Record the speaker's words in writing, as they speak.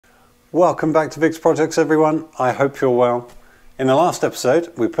Welcome back to Vic's Projects, everyone. I hope you're well. In the last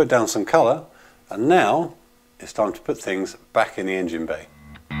episode we put down some colour, and now it's time to put things back in the engine bay.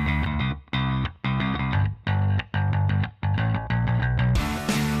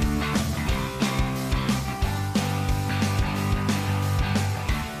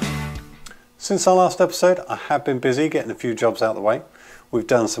 Since our last episode I have been busy getting a few jobs out of the way. We've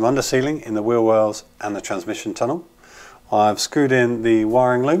done some undersealing in the wheel wells and the transmission tunnel. I've screwed in the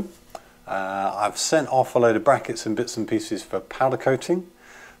wiring loom. I've sent off a load of brackets and bits and pieces for powder coating,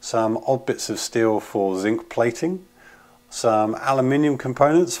 some odd bits of steel for zinc plating, some aluminium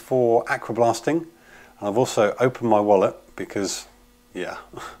components for aquablasting, and I've also opened my wallet because, yeah,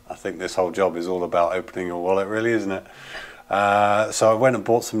 I think this whole job is all about opening your wallet, really, isn't it? So I went and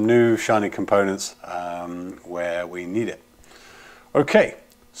bought some new shiny components where we need it. Okay,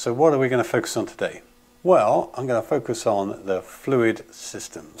 so what are we going to focus on today? Well, I'm going to focus on the fluid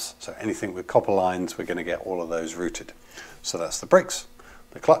systems. So anything with copper lines, we're going to get all of those routed. So that's the brakes,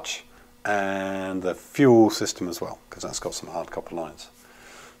 the clutch, and the fuel system as well, because that's got some hard copper lines.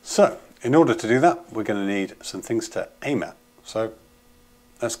 So in order to do that, we're going to need some things to aim at. So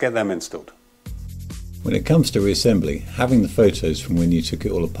let's get them installed. When it comes to reassembly, having the photos from when you took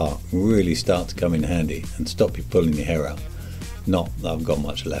it all apart really start to come in handy and stop you pulling your hair out. Not that I've got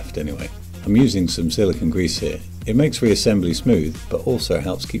much left anyway. I'm using some silicone grease here. It makes reassembly smooth, but also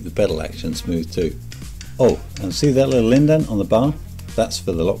helps keep the pedal action smooth too. Oh, and see that little indent on the bar? That's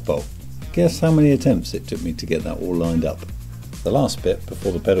for the lock bolt. Guess how many attempts it took me to get that all lined up? The last bit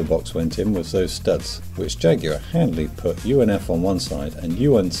before the pedal box went in was those studs, which Jaguar handily put UNF on one side and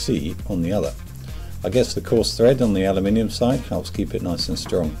UNC on the other. I guess the coarse thread on the aluminium side helps keep it nice and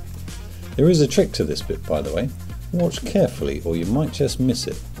strong. There is a trick to this bit, by the way. Watch carefully or you might just miss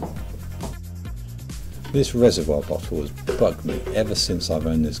it. This reservoir bottle has bugged me ever since I've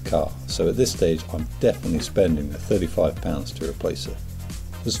owned this car, so at this stage I'm definitely spending the £35 to replace it.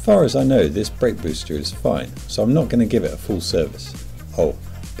 As far as I know, this brake booster is fine, so I'm not going to give it a full service. Oh,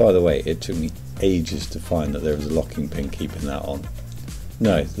 by the way, it took me ages to find that there was a locking pin keeping that on.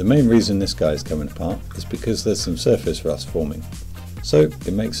 No, the main reason this guy is coming apart is because there's some surface rust forming, so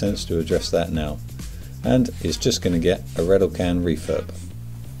it makes sense to address that now, and it's just going to get a Redel can refurb.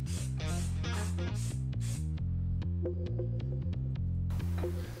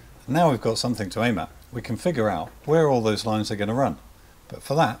 Now we've got something to aim at, we can figure out where all those lines are going to run. But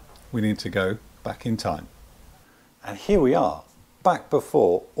for that, we need to go back in time. And here we are, back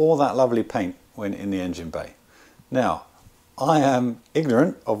before all that lovely paint went in the engine bay. Now, I am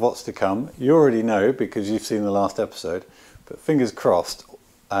ignorant of what's to come. You already know because you've seen the last episode, but fingers crossed,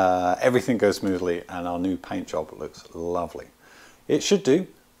 everything goes smoothly and our new paint job looks lovely. It should do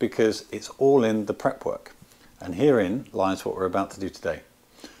because it's all in the prep work. And herein lies what we're about to do today.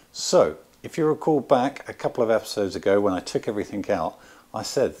 So, if you recall back a couple of episodes ago when I took everything out, I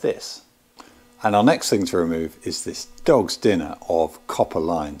said this. And our next thing to remove is this dog's dinner of copper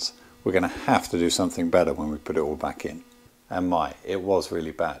lines. We're going to have to do something better when we put it all back in. And my, it was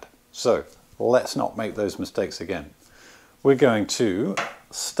really bad. So, let's not make those mistakes again. We're going to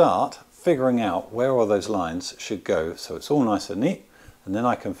start figuring out where all those lines should go so it's all nice and neat, and then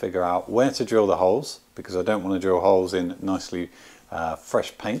I can figure out where to drill the holes, because I don't want to drill holes in nicely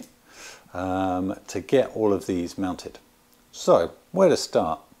fresh paint, to get all of these mounted. So where to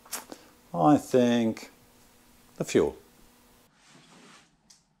start? I think the fuel.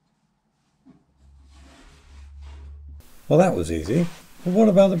 Well, that was easy, but what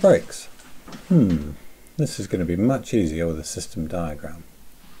about the brakes? This is going to be much easier with a system diagram.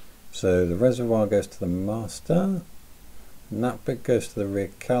 So the reservoir goes to the master, and that bit goes to the rear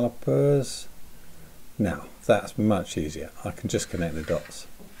calipers. Now, that's much easier. I can just connect the dots.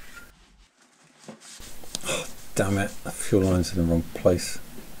 Oh, damn it, the fuel line's in the wrong place.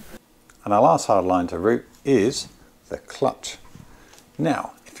 And our last hard line to route is the clutch.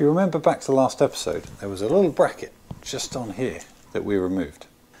 Now, if you remember back to the last episode, there was a little bracket just on here that we removed.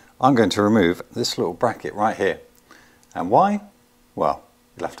 I'm going to remove this little bracket right here. And why? Well,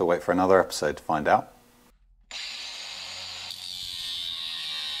 you'll have to wait for another episode to find out.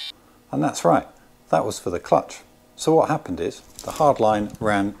 And that's right. That was for the clutch. So what happened is the hard line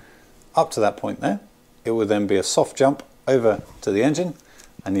ran up to that point there. It would then be a soft jump over to the engine,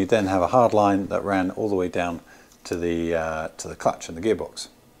 and you'd then have a hard line that ran all the way down to the clutch and the gearbox.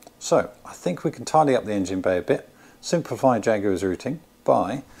 So I think we can tidy up the engine bay a bit, simplify Jaguar's routing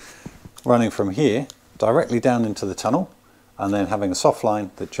by running from here directly down into the tunnel, and then having a soft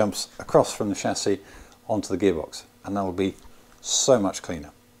line that jumps across from the chassis onto the gearbox, and that will be so much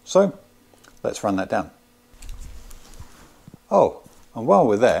cleaner. So let's run that down. Oh, And while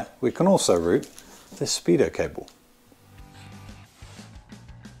we're there, we can also route this speedo cable.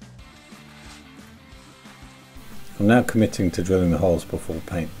 I'm now committing to drilling the holes before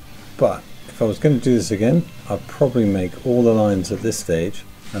paint, but if I was going to do this again, I'd probably make all the lines at this stage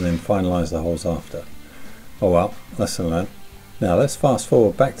and then finalise the holes after. Oh well, lesson learned. Now let's fast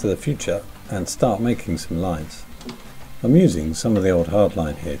forward back to the future and start making some lines. I'm using some of the old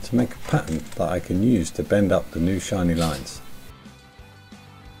hardline here to make a pattern that I can use to bend up the new shiny lines.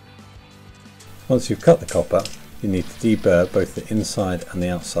 Once you've cut the copper, you need to deburr both the inside and the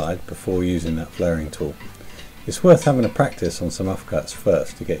outside before using that flaring tool. It's worth having a practice on some offcuts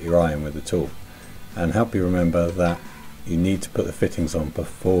first to get your eye in with the tool and help you remember that you need to put the fittings on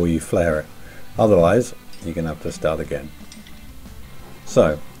before you flare it, otherwise you're going to have to start again.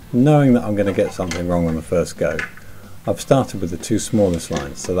 So, knowing that I'm going to get something wrong on the first go, I've started with the two smallest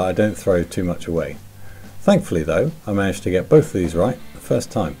lines so that I don't throw too much away. Thankfully though, I managed to get both of these right the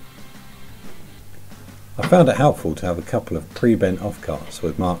first time. I found it helpful to have a couple of pre-bent offcuts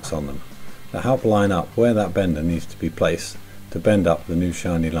with marks on them that help line up where that bender needs to be placed to bend up the new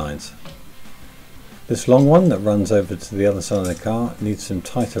shiny lines. This long one that runs over to the other side of the car needs some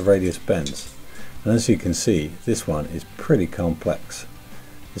tighter radius bends, and as you can see, this one is pretty complex.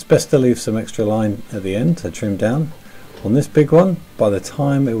 It's best to leave some extra line at the end to trim down. On this big one, by the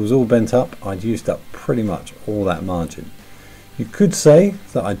time it was all bent up, I'd used up pretty much all that margin. You could say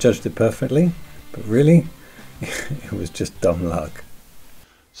that I judged it perfectly, but really, it was just dumb luck.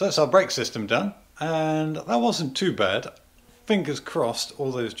 So that's our brake system done, and that wasn't too bad. Fingers crossed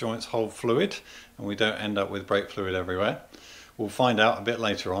all those joints hold fluid and we don't end up with brake fluid everywhere. We'll find out a bit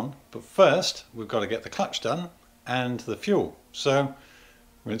later on, but first we've got to get the clutch done and the fuel. So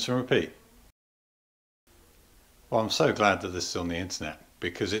rinse and repeat. Well, I'm so glad that this is on the internet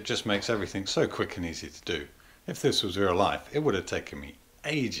because it just makes everything so quick and easy to do. If this was real life, it would have taken me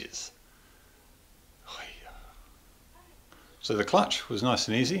ages. So the clutch was nice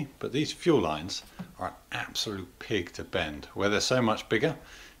and easy, but these fuel lines are an absolute pig to bend. Where they're so much bigger,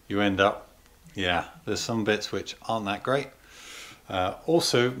 you end up, there's some bits which aren't that great.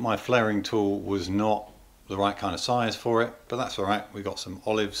 Also, my flaring tool was not the right kind of size for it, but that's all right. We got some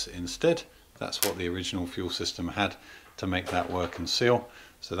olives instead. That's what the original fuel system had to make that work and seal.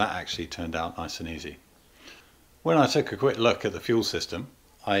 So that actually turned out nice and easy. When I took a quick look at the fuel system,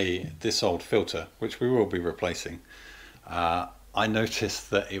 this old filter, which we will be replacing, I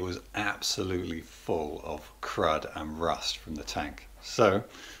noticed that it was absolutely full of crud and rust from the tank. So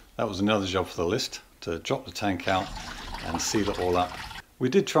that was another job for the list, to drop the tank out and seal it all up. We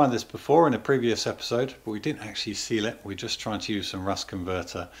did try this before in a previous episode, but we didn't actually seal it. We just tried to use some rust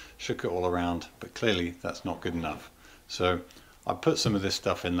converter, shook it all around, but clearly that's not good enough. So I put some of this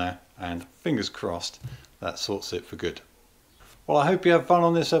stuff in there and fingers crossed that sorts it for good. Well, I hope you had fun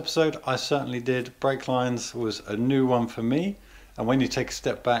on this episode. I certainly did. Brake lines was a new one for me, and when you take a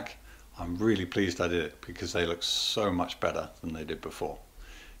step back, I'm really pleased I did it because they look so much better than they did before.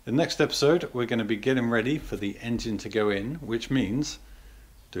 In the next episode, we're going to be getting ready for the engine to go in, which means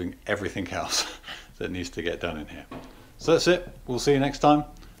doing everything else that needs to get done in here. So that's it. We'll see you next time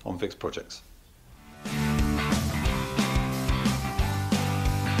on Fixed Projects.